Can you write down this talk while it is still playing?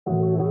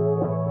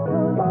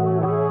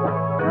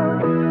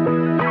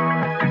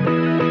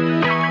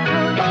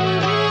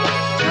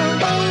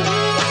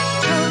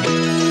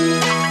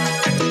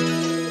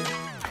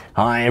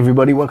Hi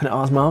everybody, welcome to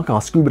Ask Mark,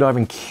 our scuba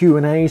diving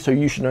Q&A. So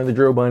you should know the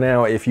drill by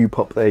now. If you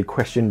pop a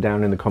question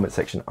down in the comment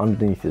section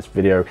underneath this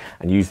video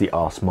and use the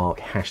Ask Mark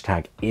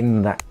hashtag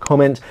in that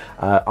comment,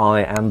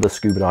 I and the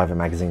Scuba Diver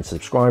magazine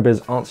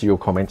subscribers answer your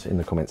comment in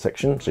the comment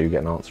section, so you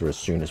get an answer as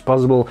soon as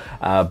possible.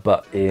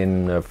 But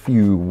in a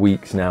few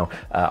weeks now,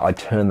 I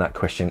turn that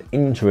question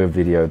into a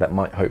video that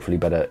might hopefully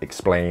better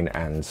explain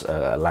and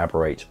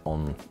elaborate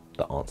on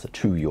the answer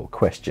to your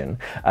question.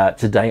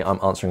 Today I'm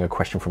answering a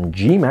question from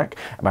GEMAC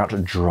about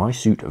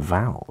Drysuit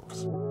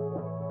valves.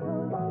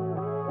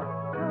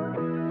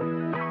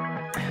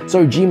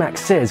 So GEMAC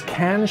says,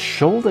 can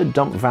shoulder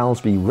dump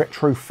valves be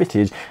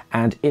retrofitted,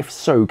 and if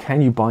so,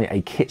 can you buy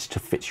a kit to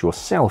fit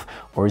yourself,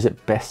 or is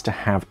it best to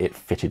have it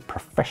fitted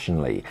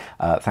professionally?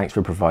 Thanks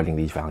for providing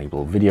these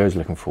valuable videos,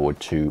 looking forward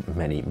to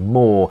many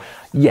more.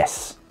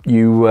 Yes,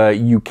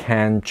 you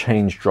can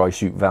change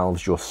Drysuit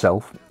valves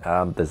yourself.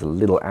 There's a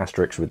little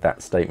asterisk with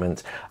that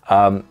statement.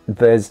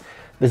 There's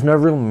no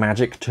real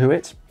magic to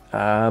it,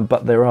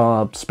 but there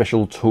are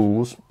special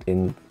tools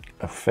in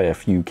a fair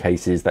few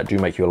cases that do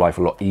make your life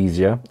a lot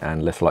easier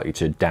and less likely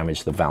to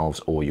damage the valves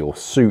or your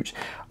suit.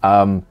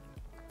 But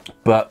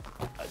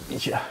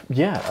yeah,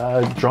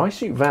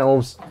 Drysuit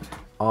valves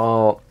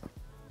are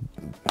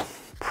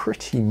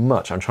pretty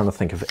much, I'm trying to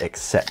think of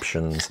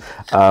exceptions.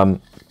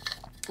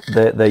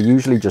 They're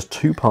usually just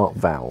two-part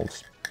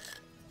valves.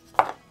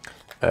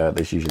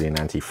 There's usually an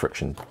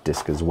anti-friction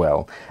disc as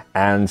well.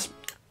 And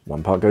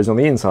one part goes on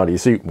the inside of your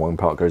suit, one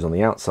part goes on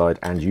the outside,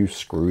 and you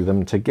screw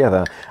them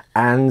together.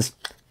 And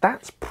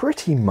that's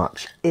pretty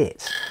much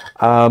it.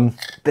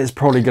 There's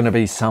probably going to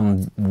be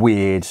some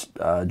weird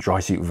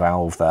Drysuit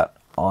valve that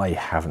I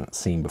haven't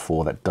seen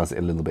before that does it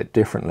a little bit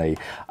differently.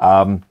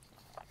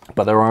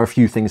 But there are a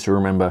few things to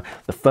remember.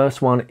 The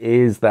first one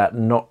is that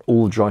not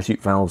all Drysuit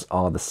valves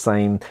are the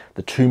same.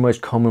 The two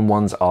most common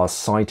ones are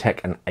Cytec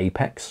and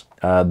Apex.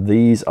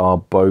 These are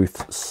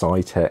both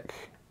Cytec.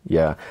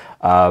 Yeah,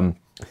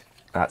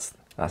 that's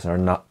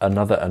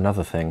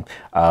another thing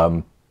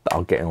that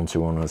I'll get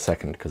onto in a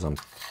second because I'm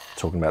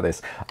talking about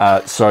this.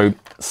 So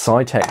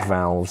Cytec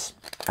valves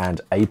and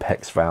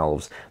Apex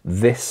valves,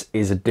 this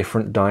is a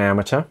different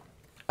diameter.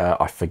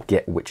 I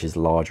forget which is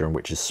larger and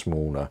which is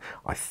smaller.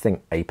 I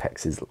think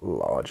Apex is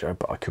larger,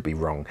 but I could be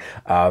wrong.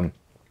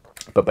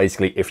 But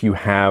basically, if you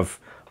have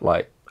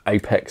like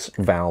Apex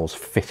valves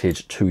fitted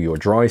to your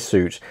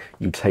Drysuit,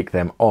 you take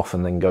them off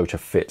and then go to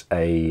fit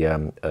a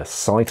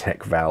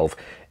Cytec valve,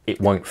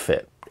 it won't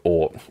fit.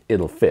 Or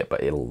it'll fit,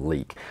 but it'll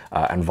leak,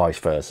 and vice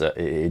versa.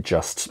 It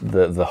just,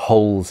 the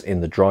holes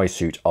in the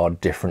Drysuit are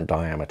different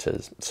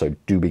diameters, so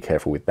do be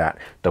careful with that.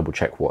 Double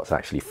check what's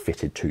actually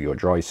fitted to your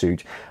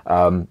Drysuit.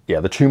 Yeah,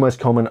 the two most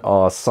common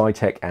are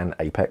Cytec and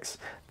Apex.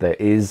 There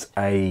is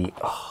a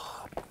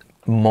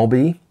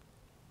Mobby.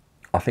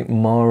 I think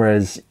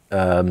Mares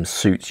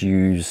suits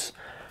use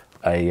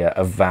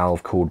a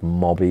valve called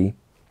Mobby,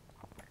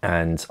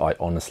 and I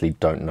honestly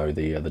don't know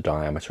the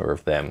diameter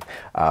of them.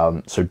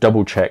 So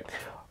double check.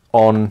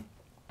 On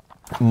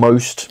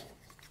most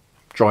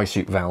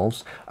Drysuit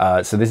valves,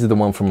 so this is the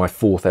one from my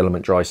 4th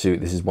element Drysuit,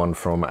 this is one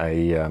from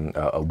a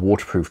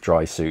waterproof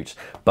Drysuit,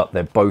 but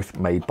they're both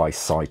made by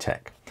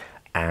Cytec.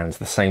 And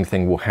the same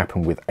thing will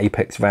happen with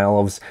Apex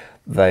valves.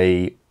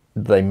 They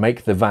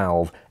make the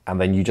valve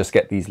and then you just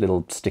get these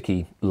little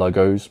sticky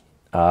logos.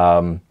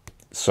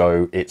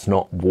 So it's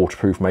not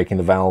waterproof making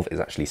the valve, it's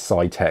actually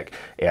Cytec.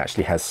 It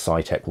actually has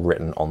Cytec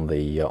written on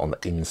the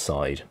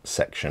inside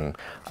section.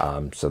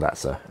 So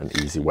that's an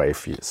easy way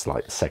if it's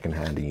like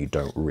secondhand and you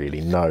don't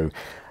really know.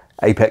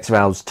 Apex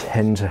valves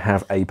tend to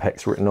have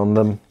Apex written on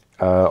them,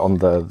 on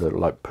the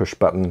like push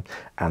button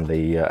and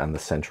the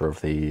center of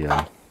the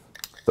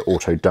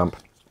auto dump.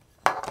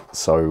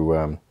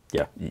 So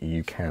yeah,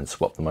 you can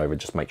swap them over.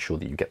 Just make sure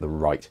that you get the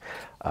right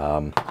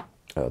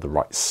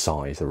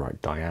size, the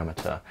right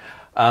diameter.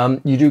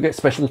 You do get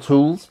special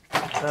tools.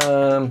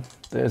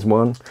 There's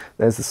one.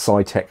 There's the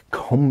Cytec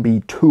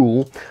Combi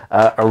tool.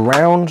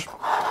 Around,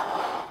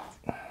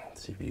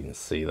 let's see if you can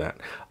see that.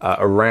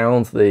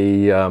 Around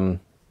the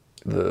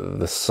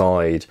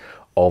side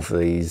of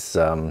these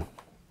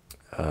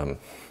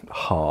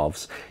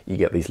halves, you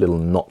get these little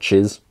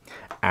notches,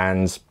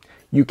 and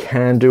you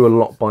can do a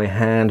lot by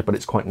hand, but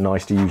it's quite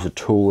nice to use a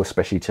tool,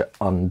 especially to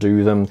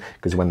undo them,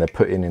 because when they're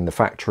put in the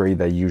factory,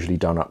 they're usually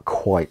done up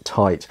quite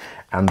tight.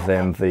 And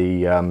then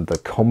the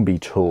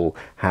Combi tool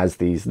has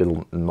these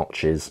little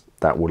notches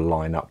that will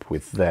line up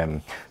with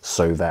them,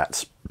 so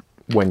that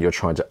when you're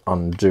trying to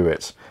undo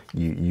it,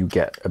 you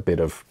get a bit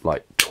of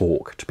like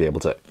torque to be able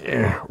to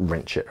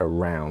wrench it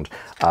around.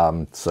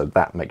 So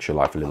that makes your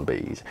life a little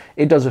bit easier.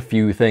 It does a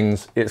few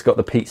things. It's got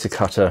the pizza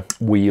cutter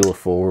wheel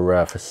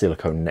for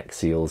silicone neck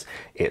seals.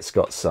 It's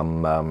got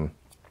some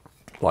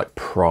like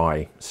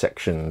pry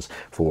sections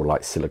for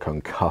like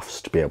silicone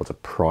cuffs to be able to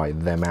pry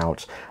them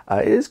out.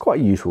 It is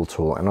quite a useful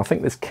tool, and I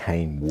think this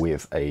came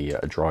with a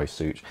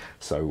Drysuit,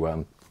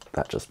 so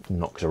that just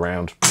knocks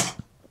around.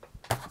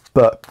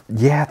 But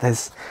yeah,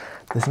 there's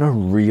no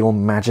real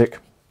magic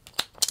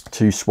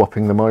to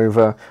swapping them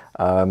over.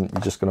 You're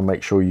just going to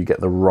make sure you get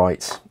the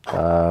right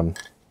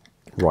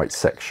right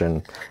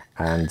section,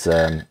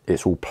 and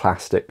it's all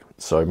plastic,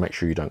 so make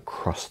sure you don't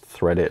cross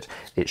thread it.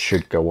 It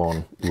should go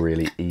on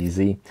really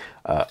easy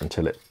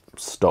until it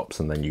stops,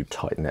 and then you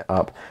tighten it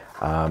up.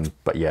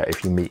 But yeah,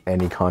 if you meet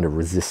any kind of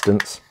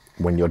resistance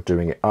when you're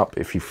doing it up,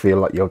 if you feel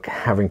like you're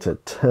having to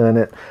turn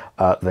it,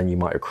 then you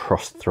might have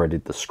cross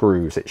threaded the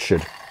screws. It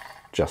should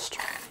just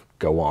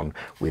go on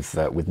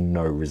with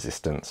no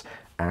resistance.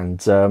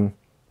 And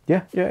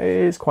yeah, it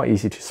is quite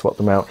easy to swap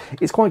them out.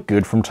 It's quite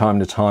good from time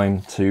to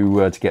time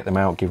to get them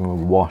out, give them a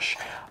wash.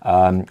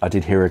 I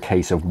did hear a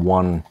case of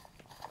one,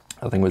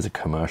 I think it was a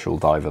commercial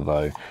diver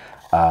though,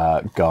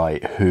 guy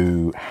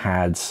who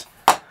had,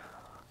 I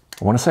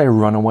want to say, a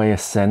runaway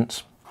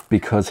ascent,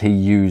 because he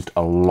used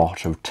a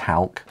lot of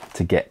talc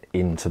to get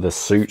into the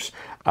suit.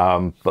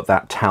 But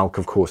that talc,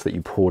 of course, that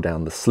you pour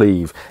down the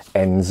sleeve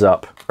ends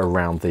up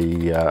around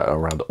the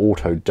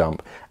auto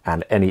dump,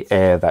 and any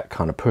air that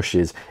kind of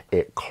pushes,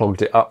 it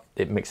clogged it up,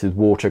 it mixed with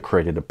water,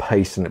 created a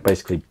paste, and it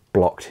basically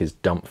blocked his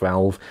dump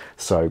valve.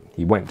 So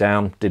he went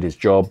down, did his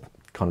job,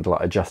 kind of like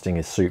adjusting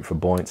his suit for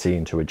buoyancy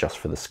and to adjust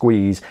for the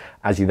squeeze.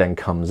 As he then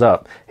comes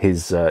up,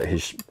 his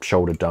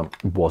shoulder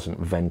dump wasn't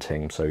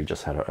venting, so he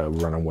just had a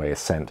runaway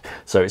ascent.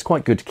 So it's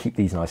quite good to keep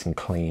these nice and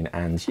clean,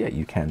 and yeah,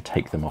 you can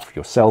take them off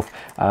yourself.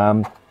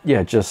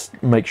 Yeah,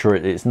 just make sure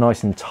it's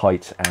nice and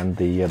tight, and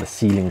the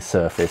sealing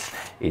surface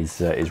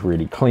is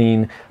really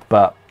clean.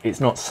 But it's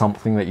not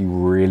something that you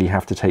really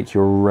have to take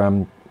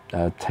your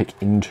take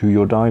into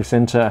your dive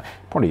center.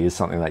 It probably is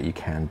something that you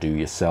can do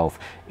yourself.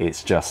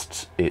 It's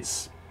just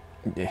it's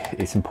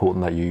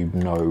important that you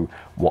know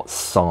what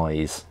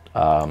size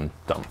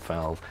dump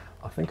valve.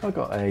 I think I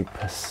got a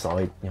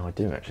Poseidon. Yeah, I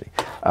do actually.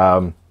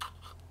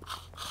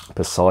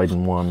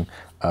 Poseidon one.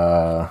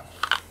 I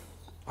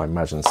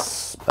imagine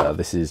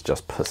this is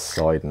just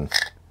Poseidon.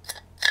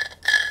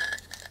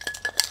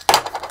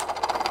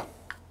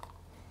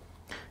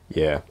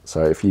 Yeah,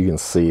 so if you can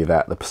see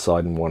that, the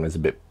Poseidon one is a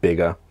bit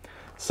bigger,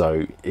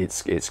 so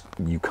it's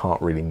you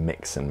can't really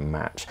mix and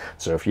match.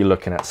 So if you're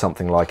looking at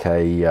something like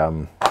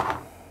a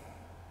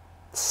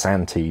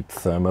Santee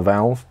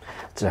thermovalve,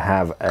 to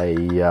have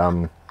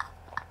an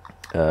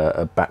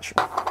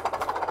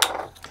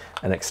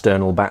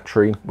external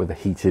battery with a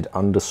heated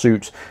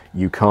undersuit,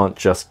 you can't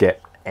just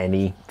get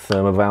any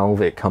thermovalve.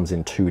 It comes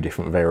in two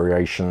different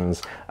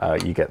variations.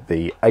 You get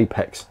the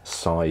Apex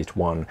sized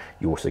one,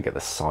 you also get the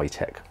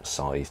Cytec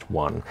sized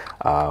one.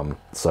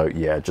 So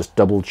yeah, just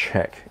double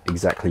check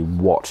exactly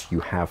what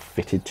you have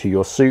fitted to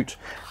your suit,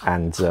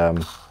 and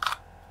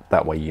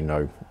that way you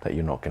know that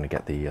you're not going to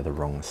get the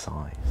wrong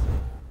size.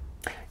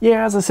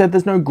 Yeah, as I said,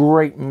 there's no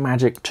great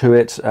magic to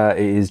it. It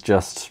is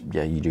just,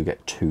 yeah, you do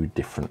get two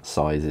different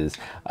sizes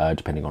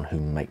depending on who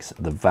makes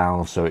the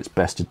valve, so it's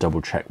best to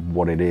double check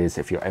what it is.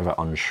 If you're ever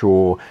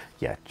unsure,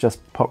 yeah,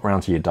 just pop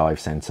round to your dive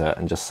center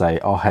and just say,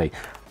 oh hey,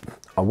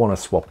 I want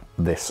to swap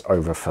this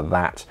over for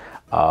that.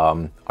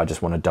 I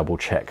just want to double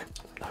check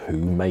who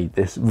made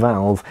this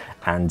valve,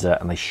 and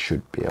they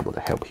should be able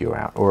to help you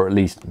out, or at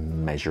least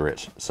measure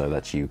it so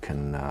that you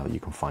can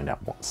find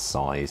out what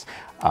size.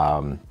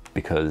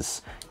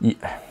 Because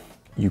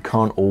you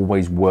can't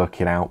always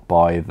work it out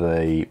by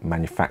the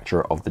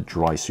manufacturer of the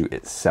Drysuit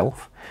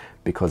itself,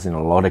 because in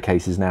a lot of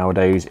cases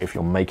nowadays, if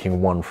you're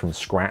making one from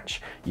scratch,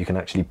 you can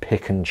actually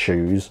pick and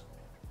choose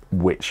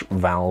which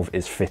valve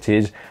is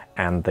fitted,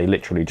 and they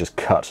literally just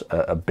cut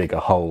a bigger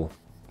hole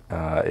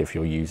if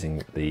you're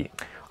using the,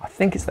 I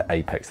think it's the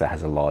Apex that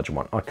has a larger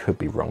one, I could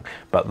be wrong,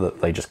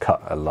 but they just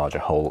cut a larger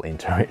hole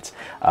into it.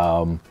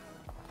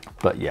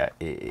 But yeah,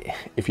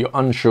 if you're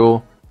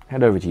unsure,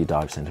 head over to your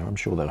dive center. I'm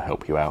sure they'll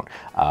help you out.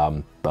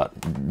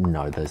 But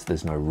no,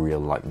 there's no real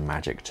like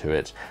magic to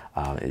it.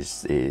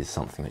 It is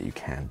something that you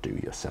can do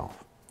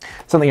yourself.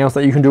 Something else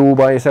that you can do all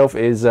by yourself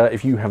is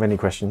if you have any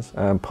questions,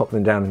 pop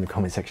them down in the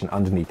comment section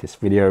underneath this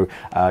video.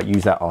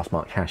 Use that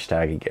AskMark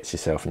hashtag. It gets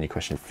yourself and your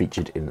question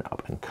featured in an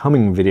up and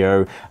coming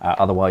video.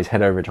 Otherwise,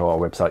 head over to our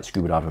website,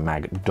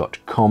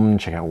 scubadivermag.com.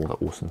 Check out all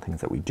the awesome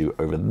things that we do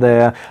over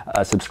there.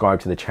 Subscribe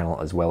to the channel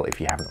as well if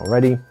you haven't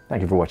already.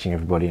 Thank you for watching,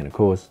 everybody, and of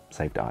course,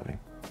 safe diving.